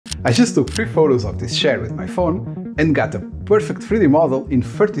I just took 3 photos of this chair with my phone and got a perfect 3D model in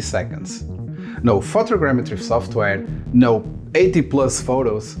 30 seconds. No photogrammetry software, no 80 plus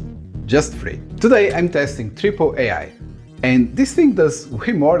photos, just 3. Today I'm testing TripoAI, and this thing does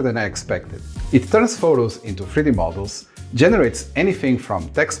way more than I expected. It turns photos into 3D models, generates anything from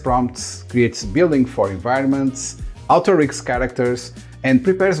text prompts, creates building for environments, auto-rigs characters, and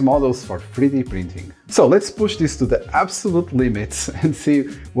prepares models for 3D printing. So let's push this to the absolute limits and see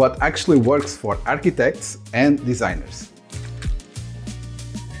what actually works for architects and designers.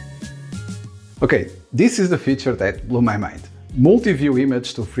 Okay, this is the feature that blew my mind. Multi-view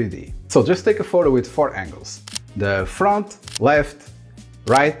image to 3D. So just take a photo with 4 angles. The front, left,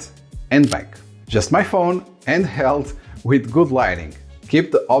 right, and back. Just my phone and held with good lighting.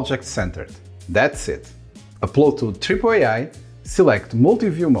 Keep the object centered. That's it. Upload to TripoAI, select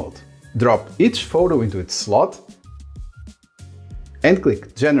multi-view mode. Drop each photo into its slot and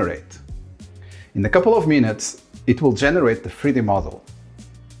click Generate. In a couple of minutes, it will generate the 3D model.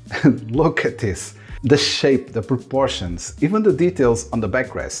 Look at this. The shape, the proportions, even the details on the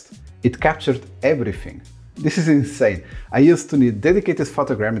backrest. It captured everything. This is insane. I used to need dedicated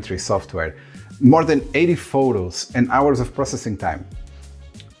photogrammetry software, more than 80 photos and hours of processing time.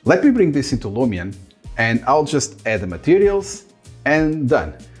 Let me bring this into Lumion and I'll just add the materials and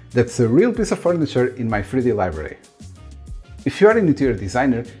done. That's a real piece of furniture in my 3D library. If you are an interior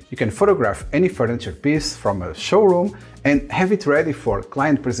designer, you can photograph any furniture piece from a showroom and have it ready for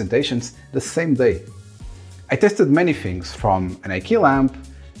client presentations the same day. I tested many things, from an IKEA lamp,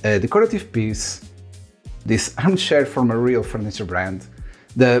 a decorative piece, this armchair from a real furniture brand.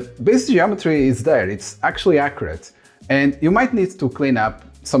 The base geometry is there, it's actually accurate, and you might need to clean up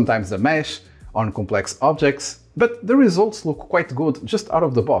sometimes the mesh on complex objects, but the results look quite good just out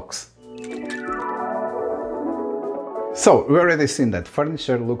of the box. So, we already seen that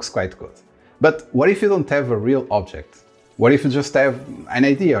furniture looks quite good. But what if you don't have a real object? What if you just have an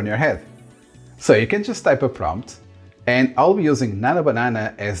idea on your head? So you can just type a prompt, and I'll be using Nana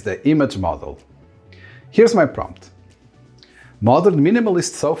Banana as the image model. Here's my prompt. Modern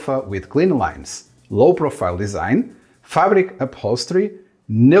minimalist sofa with clean lines, low profile design, fabric upholstery,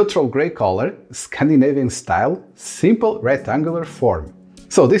 neutral gray color, Scandinavian style, simple rectangular form.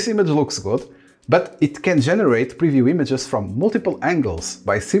 So this image looks good, but it can generate preview images from multiple angles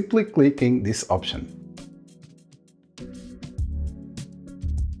by simply clicking this option.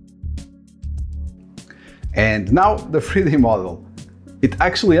 And now the 3D model. It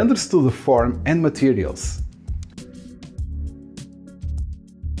actually understood the form and materials.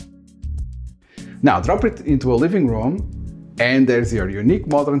 Now drop it into a living room and there's your unique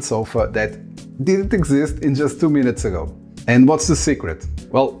modern sofa that didn't exist in just 2 minutes ago. And what's the secret?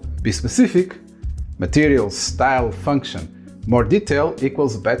 Well, be specific. Materials, style, function. More detail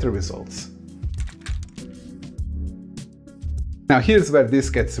equals better results. Now here's where this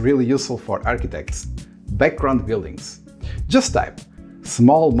gets really useful for architects. Background buildings. Just type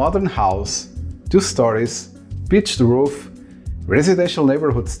small modern house, 2 stories, pitched roof, residential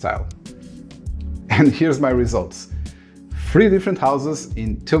neighborhood style. And here's my results. 3 different houses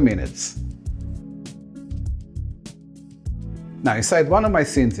in 2 minutes. Now inside one of my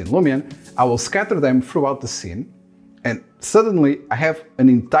scenes in Lumion, I will scatter them throughout the scene, and suddenly I have an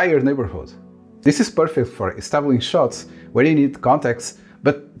entire neighborhood. This is perfect for establishing shots where you need context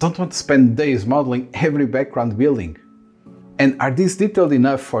but don't want to spend days modeling every background building. And are these detailed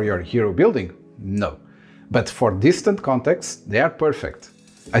enough for your hero building? No. But for distant context, they are perfect.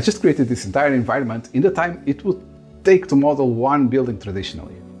 I just created this entire environment in the time it would take to model one building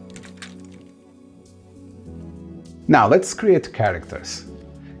traditionally. Now let's create characters.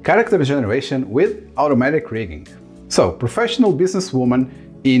 Character generation with automatic rigging. So, professional businesswoman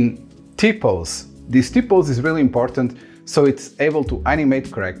in T-pose. This T-pose is really important so it's able to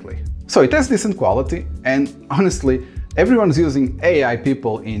animate correctly. So it has decent quality, and honestly, everyone's using AI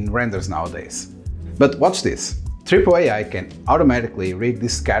people in renders nowadays. But watch this. TripoAI can automatically rig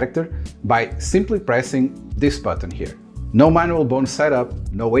this character by simply pressing this button here. No manual bone setup,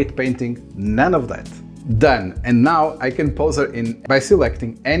 no weight painting, none of that. Done. And now I can pose her in by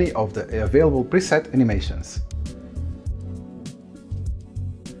selecting any of the available preset animations.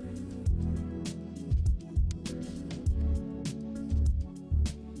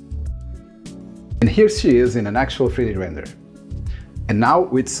 And here she is in an actual 3D render. And now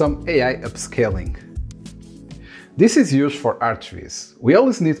with some AI upscaling. This is used for archeries. We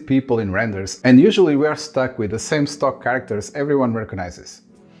always need people in renders, and usually we are stuck with the same stock characters everyone recognizes.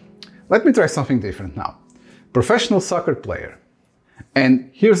 Let me try something different now. Professional soccer player.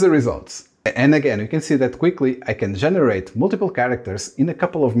 And here's the results. And again, you can see that quickly I can generate multiple characters in a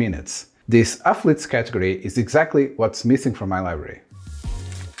couple of minutes. This athletes category is exactly what's missing from my library.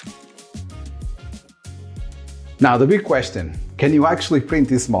 Now the big question, can you actually print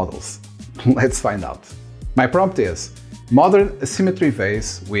these models? Let's find out. My prompt is modern asymmetry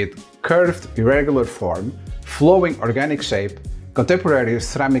vase with curved irregular form, flowing organic shape, contemporary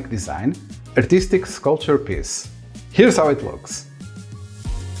ceramic design, artistic sculpture piece. Here's how it looks.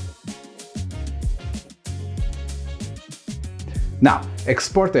 Now,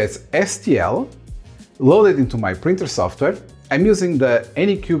 export as STL, load it into my printer software. I'm using the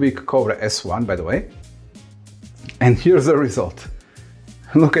Anycubic Cobra S1, by the way. And here's the result.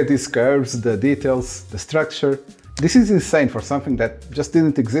 Look at these curves, the details, the structure. This is insane for something that just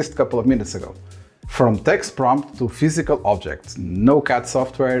didn't exist a couple of minutes ago. From text prompt to physical objects, no CAD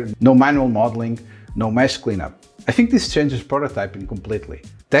software, no manual modeling, no mesh cleanup. I think this changes prototyping completely.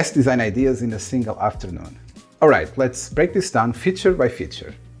 Test design ideas in a single afternoon. Alright, let's break this down feature by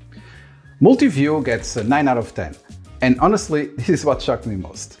feature. Multi-view gets a 9 out of 10. And honestly, this is what shocked me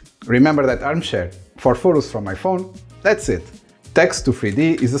most. Remember that armchair? For photos from my phone? That's it. Text to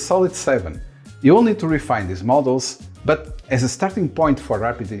 3D is a solid 7. You will need to refine these models, but as a starting point for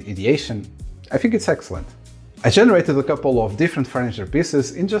rapid ideation, I think it's excellent. I generated a couple of different furniture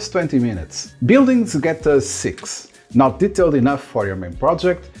pieces in just 20 minutes. Buildings get a 6. Not detailed enough for your main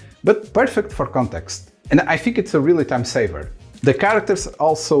project, but perfect for context. And I think it's a really time saver. The characters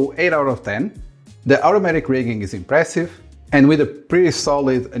also 8 out of 10. The automatic rigging is impressive, and with a pretty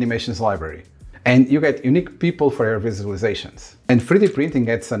solid animations library. And you get unique people for your visualizations. And 3D printing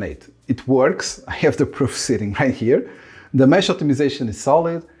gets an 8. It works, I have the proof sitting right here. The mesh optimization is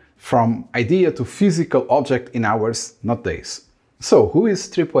solid, from idea to physical object in hours, not days. So who is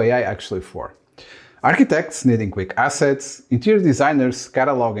TripoAI actually for? Architects needing quick assets, interior designers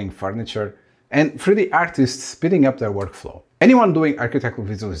cataloging furniture, and 3D artists speeding up their workflow. Anyone doing architectural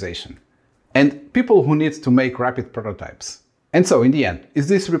visualization. And people who need to make rapid prototypes. And so in the end, is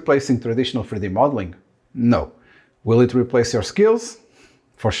this replacing traditional 3D modeling? No. Will it replace your skills?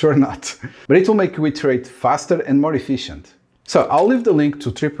 For sure not. But it will make you iterate faster and more efficient. So I'll leave the link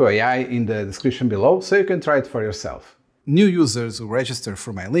to TripoAI in the description below so you can try it for yourself. New users who register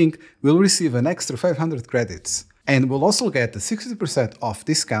through my link will receive an extra 500 credits and will also get a 60% off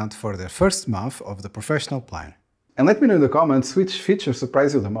discount for their first month of the professional plan. And let me know in the comments which feature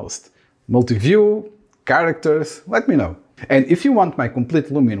surprised you the most. Multi-view, characters, let me know. And if you want my complete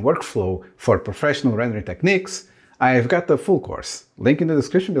Lumion workflow for professional rendering techniques, I've got a full course, link in the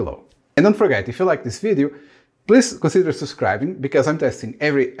description below. And don't forget, if you like this video, please consider subscribing because I'm testing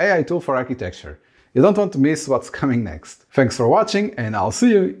every AI tool for architecture. You don't want to miss what's coming next. Thanks for watching and I'll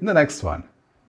see you in the next one.